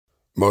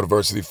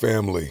Motiversity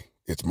family,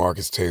 it's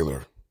Marcus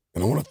Taylor,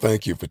 and I want to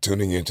thank you for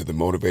tuning in to the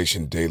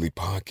Motivation Daily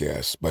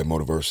Podcast by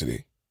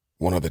Motiversity,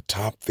 one of the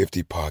top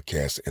 50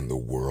 podcasts in the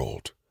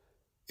world.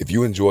 If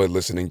you enjoy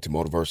listening to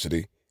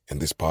Motiversity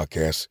and this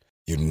podcast,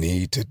 you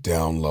need to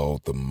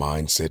download the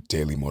Mindset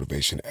Daily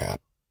Motivation app.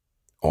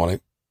 On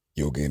it,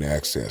 you'll gain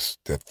access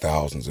to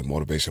thousands of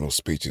motivational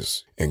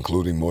speeches,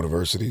 including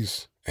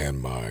Motiversity's and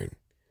mine.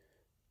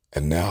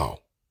 And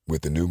now,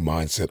 with the new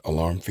Mindset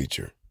Alarm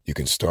feature, you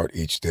can start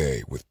each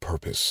day with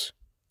purpose,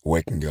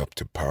 waking up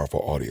to powerful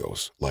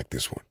audios like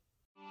this one.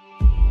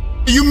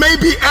 You may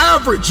be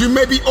average, you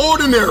may be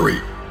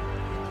ordinary,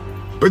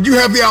 but you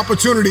have the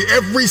opportunity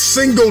every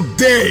single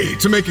day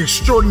to make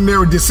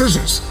extraordinary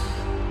decisions.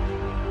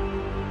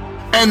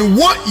 And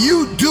what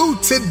you do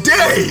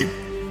today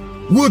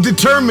will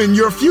determine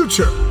your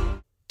future.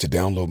 To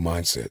download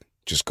Mindset,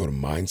 just go to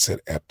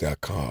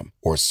mindsetapp.com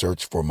or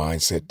search for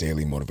Mindset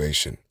Daily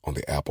Motivation on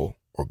the Apple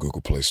or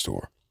Google Play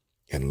Store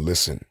and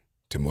listen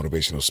to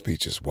motivational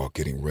speeches while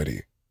getting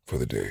ready for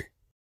the day.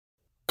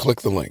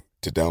 Click the link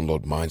to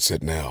download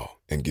Mindset now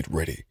and get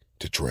ready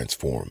to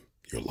transform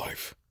your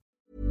life.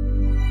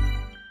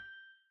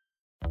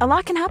 A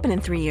lot can happen in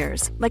 3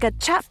 years, like a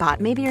chatbot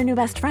may be your new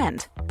best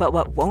friend. But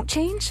what won't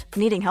change?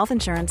 Needing health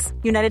insurance.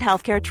 United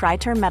Healthcare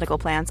Tri-Term Medical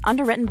Plans,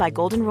 underwritten by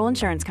Golden Rule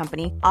Insurance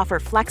Company, offer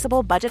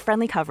flexible,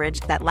 budget-friendly coverage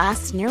that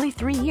lasts nearly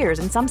 3 years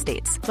in some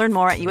states. Learn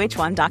more at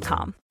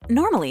uh1.com.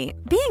 Normally,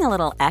 being a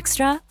little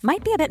extra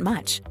might be a bit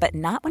much, but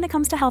not when it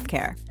comes to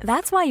healthcare.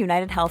 That's why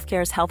United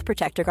Healthcare's Health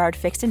Protector Guard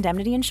fixed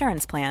indemnity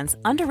insurance plans,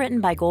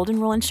 underwritten by Golden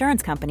Rule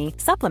Insurance Company,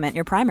 supplement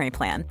your primary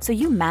plan so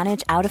you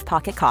manage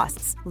out-of-pocket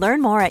costs.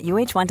 Learn more at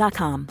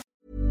uh1.com.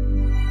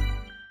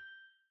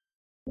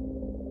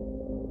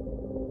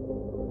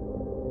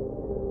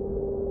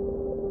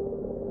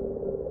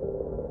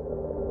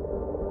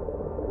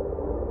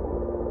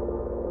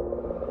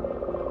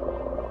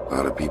 A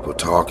lot of people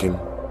talking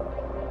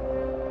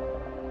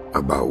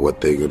about what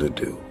they're gonna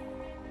do.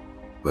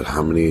 But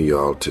how many of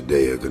y'all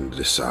today are gonna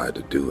decide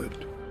to do it?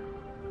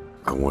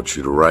 I want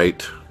you to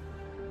write,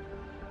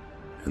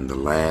 in the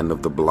land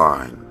of the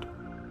blind,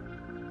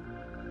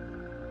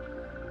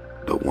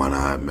 the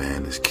one-eyed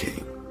man is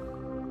king.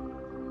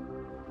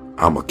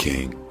 I'm a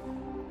king.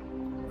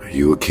 Are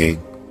you a king?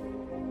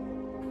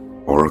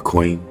 Or a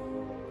queen?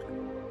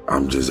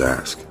 I'm just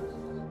asking.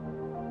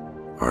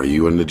 Are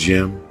you in the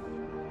gym?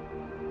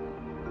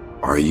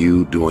 Are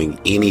you doing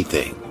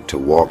anything to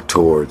walk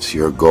towards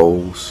your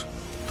goals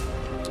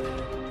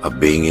of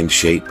being in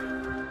shape,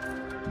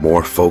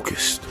 more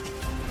focused,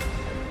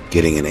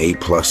 getting an A+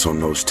 on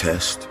those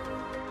tests?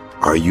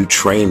 Are you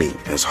training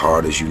as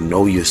hard as you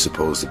know you're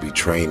supposed to be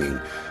training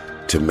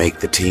to make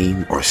the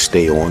team or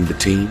stay on the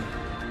team?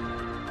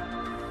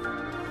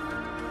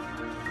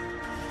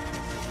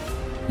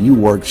 You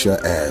worked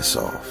your ass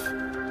off.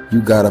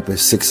 You got up at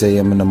 6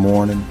 a.m. in the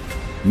morning.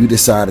 You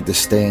decided to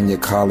stay in your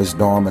college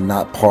dorm and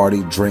not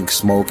party, drink,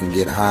 smoke, and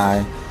get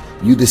high.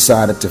 You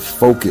decided to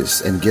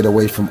focus and get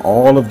away from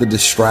all of the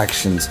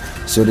distractions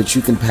so that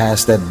you can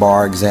pass that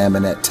bar exam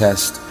and that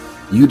test.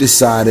 You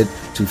decided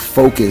to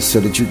focus so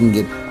that you can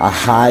get a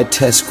high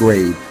test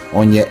grade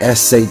on your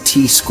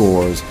SAT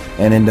scores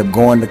and end up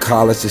going to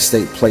college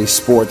to play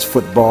sports,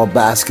 football,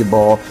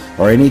 basketball,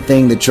 or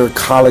anything that your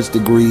college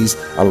degrees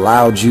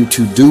allowed you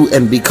to do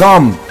and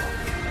become.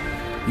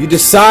 You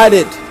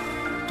decided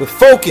to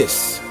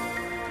focus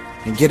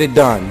and get it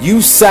done.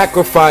 You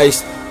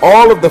sacrificed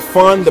all of the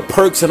fun, the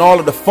perks, and all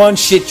of the fun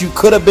shit you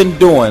could have been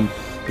doing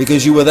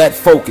because you were that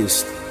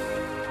focused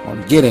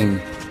on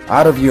getting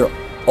out of your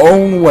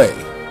own way,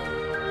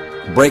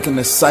 breaking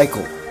the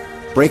cycle,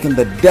 breaking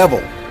the devil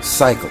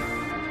cycle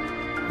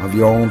of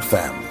your own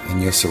family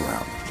and your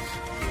surroundings.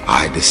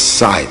 I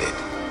decided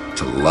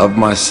to love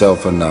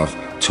myself enough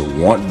to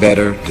want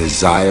better,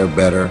 desire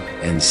better,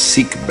 and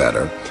seek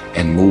better,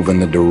 and move in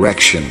the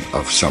direction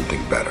of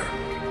something better.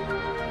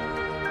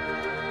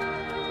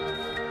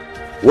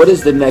 What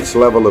is the next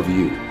level of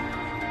you?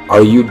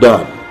 Are you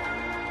done?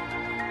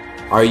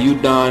 Are you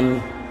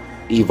done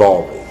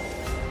evolving?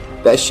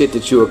 That shit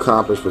that you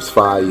accomplished was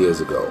 5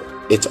 years ago.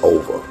 It's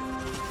over.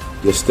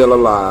 You're still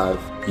alive.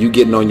 You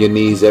getting on your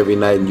knees every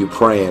night and you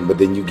praying, but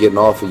then you getting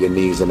off of your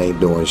knees and ain't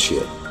doing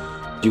shit.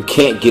 You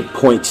can't get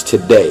points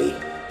today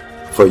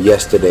for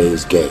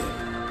yesterday's game.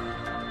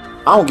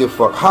 I don't give a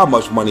fuck how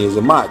much money is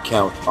in my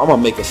account. I'm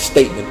gonna make a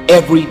statement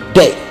every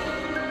day.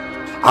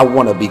 I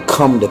wanna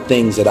become the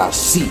things that I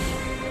see.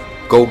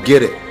 Go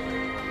get it.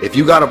 If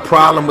you got a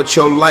problem with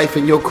your life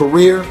and your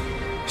career,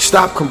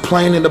 stop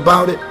complaining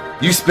about it.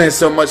 You spend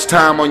so much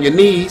time on your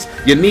knees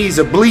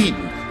are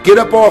bleeding. Get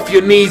up off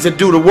your knees and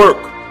do the work.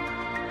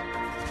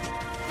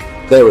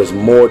 There is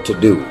more to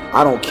do.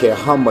 I don't care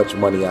how much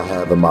money I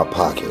have in my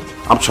pocket.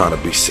 I'm trying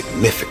to be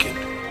significant.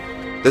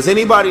 Does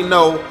anybody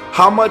know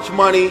how much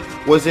money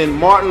was in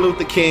Martin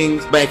Luther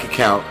King's bank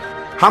account?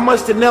 How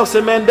much did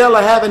Nelson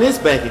Mandela have in his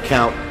bank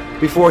account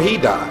before he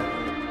died?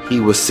 He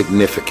was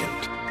significant.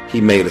 He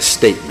made a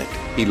statement.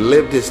 He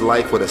lived his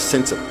life with a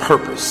sense of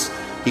purpose.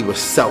 He was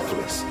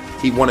selfless.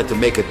 He wanted to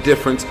make a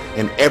difference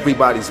in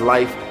everybody's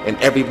life and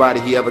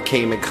everybody he ever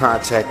came in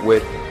contact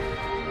with.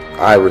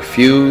 I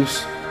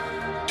refuse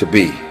to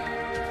be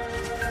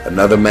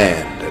another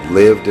man that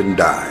lived and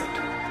died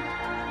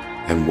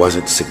and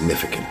wasn't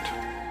significant.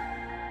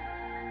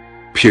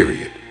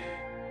 Period.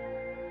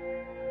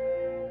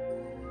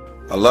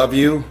 I love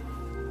you.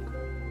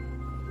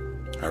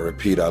 I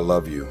repeat, I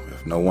love you.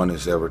 If no one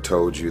has ever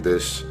told you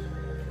this,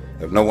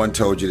 if no one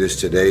told you this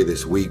today,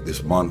 this week,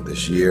 this month,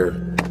 this year,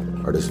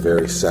 or this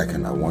very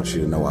second, I want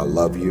you to know I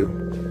love you.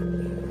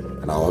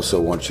 And I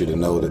also want you to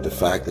know that the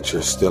fact that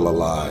you're still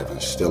alive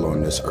and still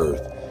on this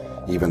earth,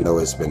 even though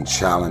it's been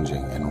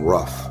challenging and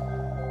rough,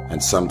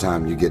 and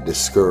sometimes you get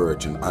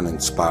discouraged and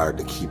uninspired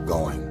to keep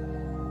going,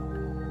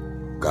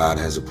 God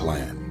has a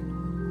plan.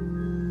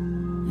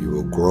 You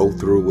will grow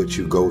through what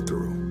you go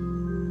through.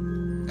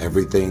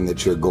 Everything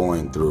that you're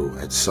going through,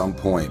 at some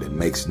point, it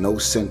makes no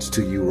sense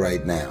to you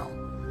right now.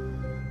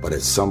 But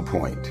at some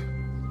point,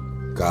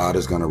 God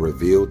is going to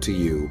reveal to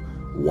you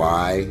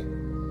why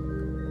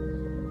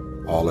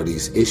all of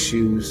these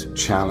issues,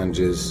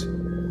 challenges,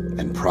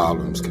 and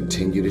problems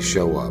continue to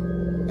show up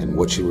and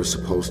what you were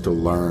supposed to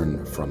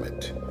learn from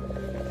it.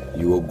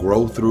 You will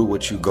grow through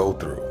what you go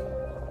through.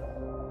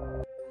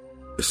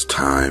 It's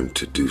time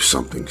to do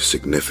something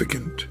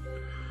significant.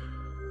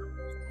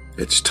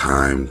 It's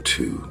time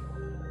to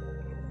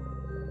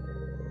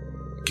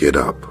get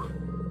up.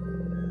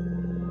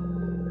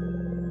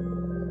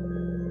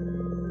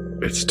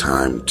 It's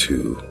time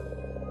to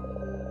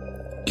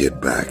get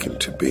back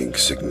into being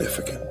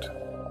significant.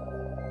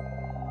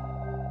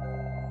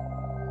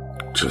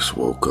 Just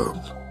woke up.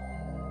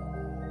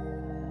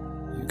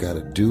 You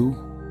gotta do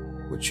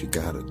what you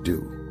gotta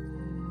do.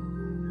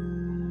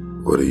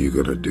 What are you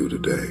gonna do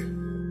today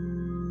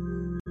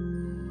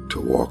to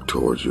walk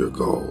towards your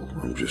goal?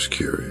 I'm just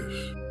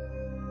curious.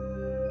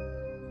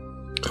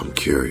 I'm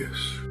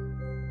curious.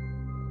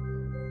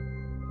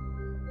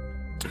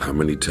 How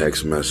many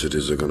text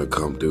messages are going to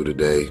come through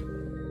today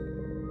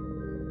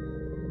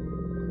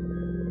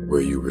where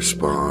you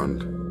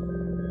respond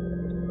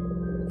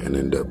and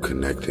end up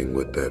connecting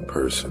with that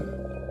person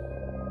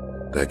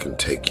that can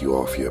take you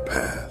off your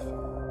path?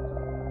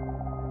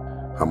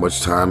 How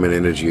much time and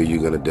energy are you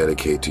going to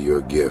dedicate to your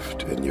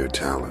gift and your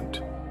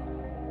talent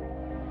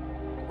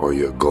or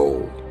your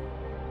goal?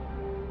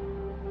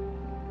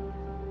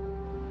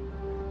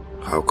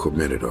 How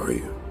committed are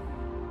you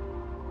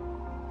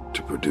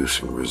to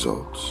producing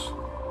results?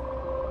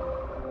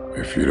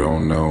 If you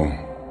don't know,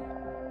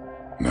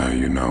 now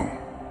you know.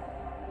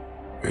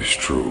 It's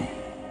true.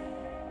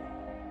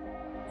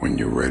 When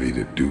you're ready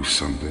to do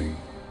something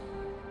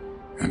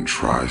and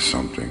try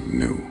something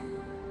new,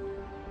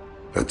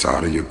 that's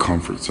out of your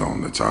comfort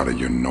zone, that's out of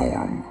your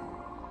norm.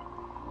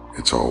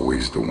 It's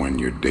always the one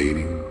you're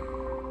dating,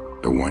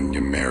 the one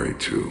you're married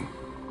to,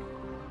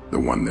 the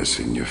one that's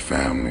in your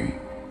family,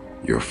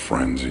 your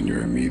friends in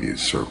your immediate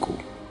circle,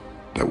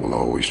 that will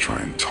always try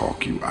and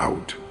talk you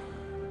out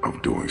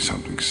of doing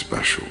something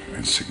special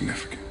and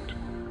significant.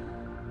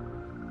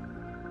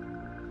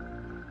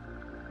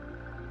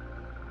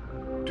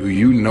 Do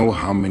you know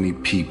how many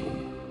people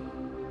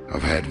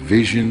have had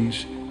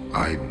visions,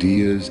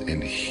 ideas,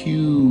 and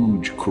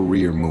huge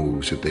career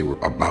moves that they were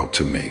about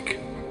to make,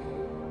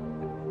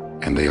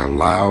 and they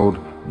allowed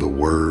the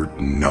word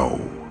no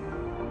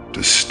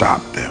to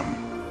stop them?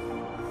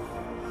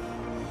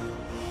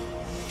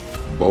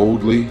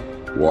 Boldly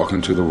walk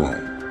into the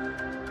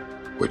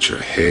room with your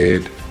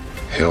head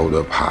held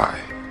up high.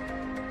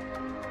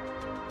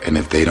 And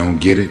if they don't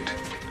get it,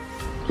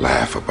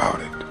 laugh about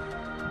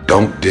it.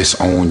 Don't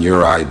disown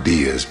your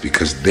ideas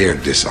because they're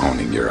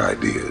disowning your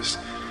ideas.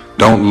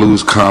 Don't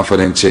lose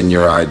confidence in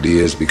your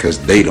ideas because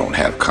they don't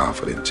have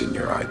confidence in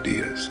your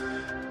ideas.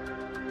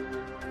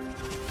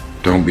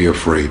 Don't be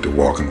afraid to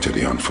walk into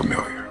the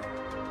unfamiliar.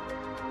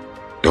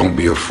 Don't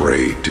be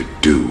afraid to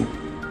do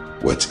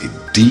what's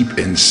deep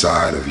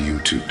inside of you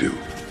to do.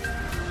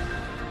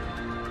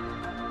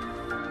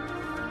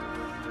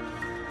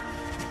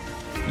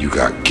 You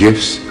got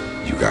gifts,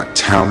 you got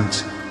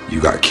talents,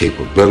 you got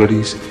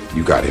capabilities,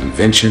 you got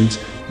inventions,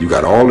 you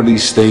got all of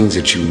these things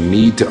that you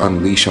need to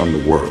unleash on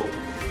the world.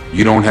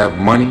 You don't have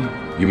money,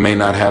 you may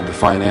not have the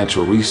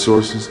financial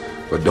resources,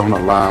 but don't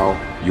allow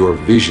your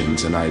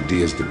visions and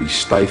ideas to be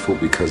stifled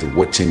because of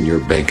what's in your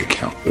bank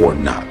account or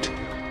not.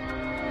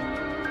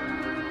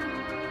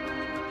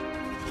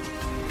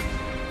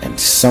 And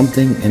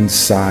something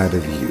inside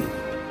of you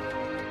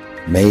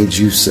made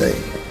you say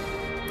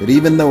that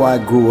even though I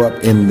grew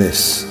up in this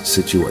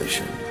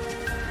situation,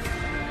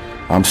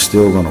 I'm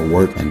still going to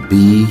work and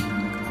be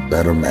a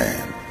better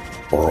man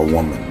or a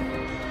woman.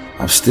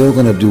 I'm still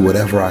going to do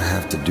whatever I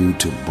have to do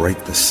to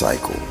break the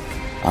cycle.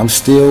 I'm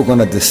still going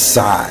to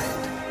decide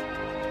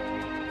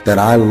that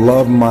I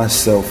love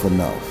myself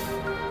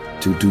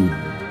enough to do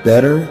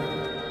better,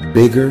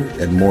 bigger,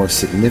 and more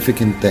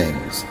significant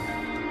things.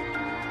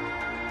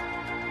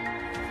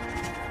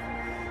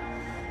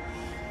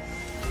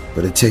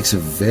 But it takes a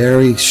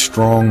very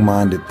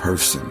strong-minded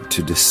person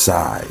to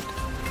decide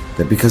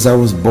that because I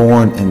was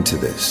born into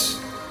this,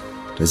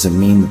 Does it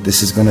mean that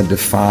this is going to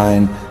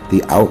define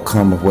the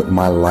outcome of what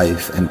my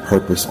life and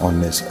purpose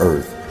on this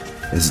earth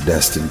is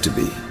destined to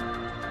be?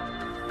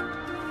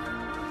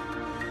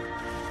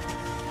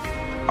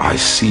 I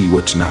see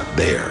what's not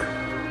there.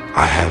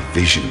 I have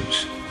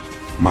visions.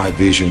 My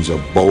visions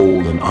are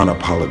bold and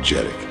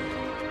unapologetic.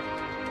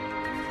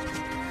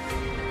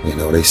 You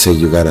know, they say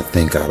you got to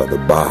think out of the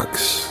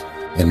box.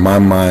 In my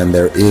mind,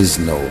 there is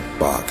no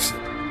box.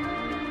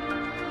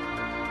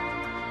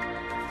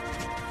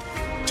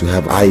 To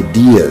have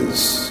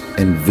ideas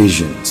and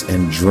visions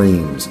and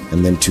dreams,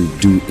 and then to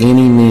do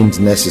any means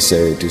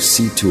necessary to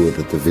see to it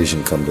that the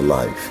vision come to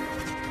life.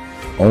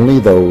 Only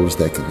those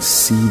that can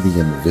see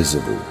the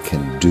invisible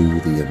can do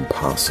the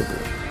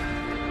impossible.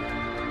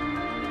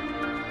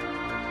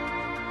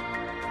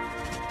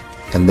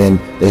 And then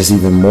there's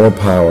even more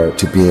power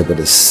to be able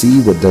to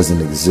see what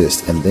doesn't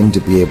exist and then to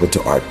be able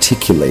to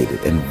articulate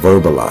it and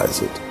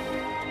verbalize it.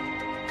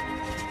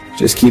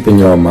 Just keeping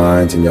your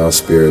minds and your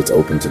spirits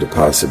open to the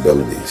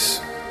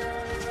possibilities.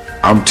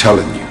 I'm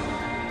telling you,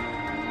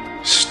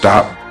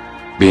 stop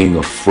being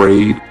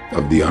afraid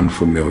of the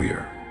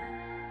unfamiliar.